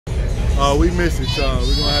Oh, we miss it, y'all.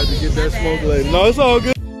 We're gonna have to get that smoke later. No, it's all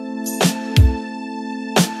good.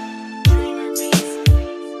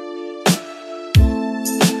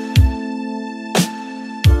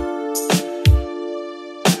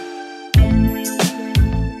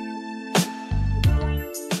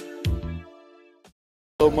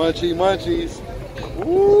 Munchie munchies.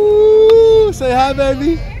 Woo! Say hi,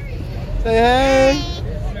 baby. Say hey.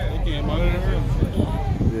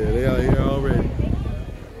 Yeah, they out here already.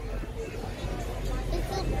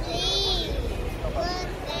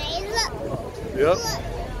 Yep.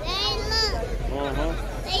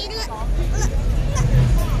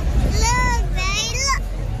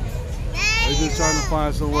 They're just trying to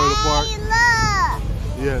find somewhere to park.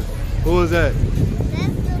 Yeah. Who is that?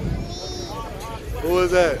 Who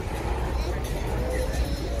is that?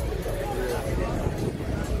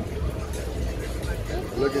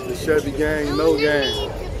 Look at the Chevy gang, no gang.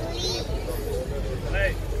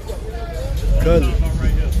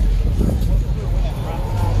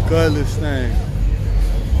 Cutlass thing.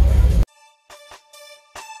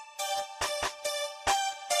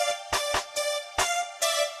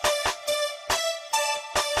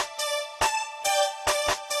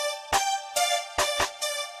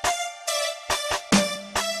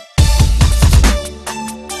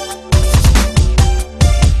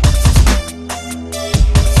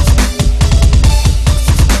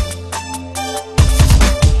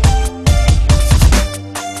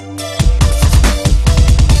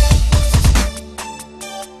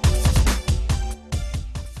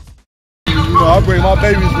 I bring my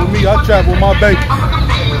babies with me. I travel with my babies.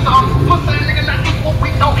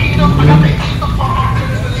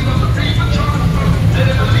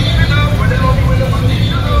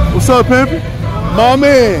 What's up, Pimpin'? My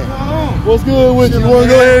man. What's good with you? You want to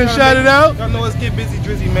go ahead and shout it out? Y'all know it's Get Busy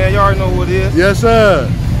Drizzy, man. Y'all already know what it is. Yes, sir.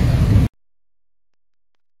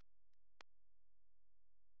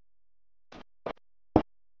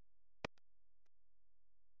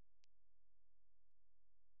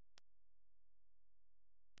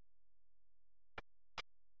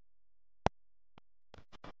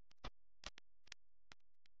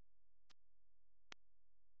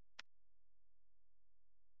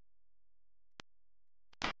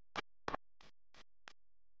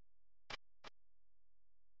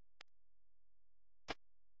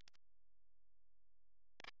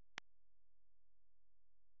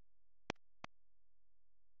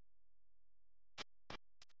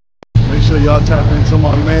 Make sure y'all tap into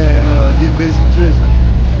my man, Get Busy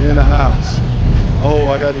Drizzy in the house. Oh,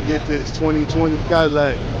 I got to get this 2020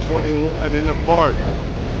 Cadillac 21 in the park.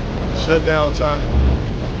 Shutdown time.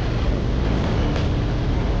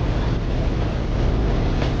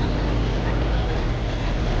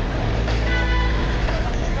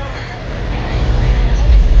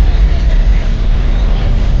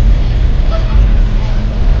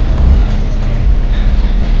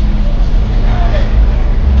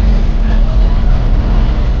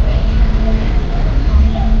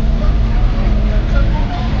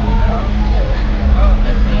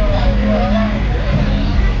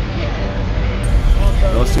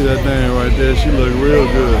 See that thing right there? She look real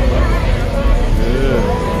good. Yeah.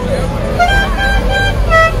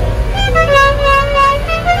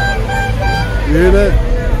 You hear that?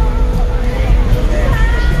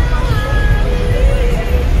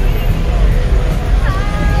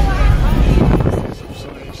 Some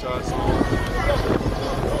shooting shots on.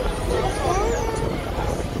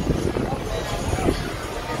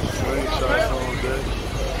 Shooting shots on deck.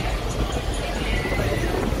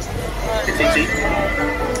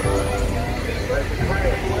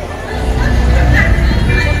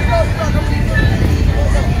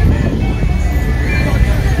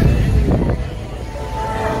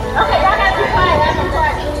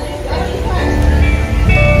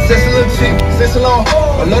 This alone,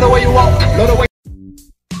 I love the way you walk, love the way.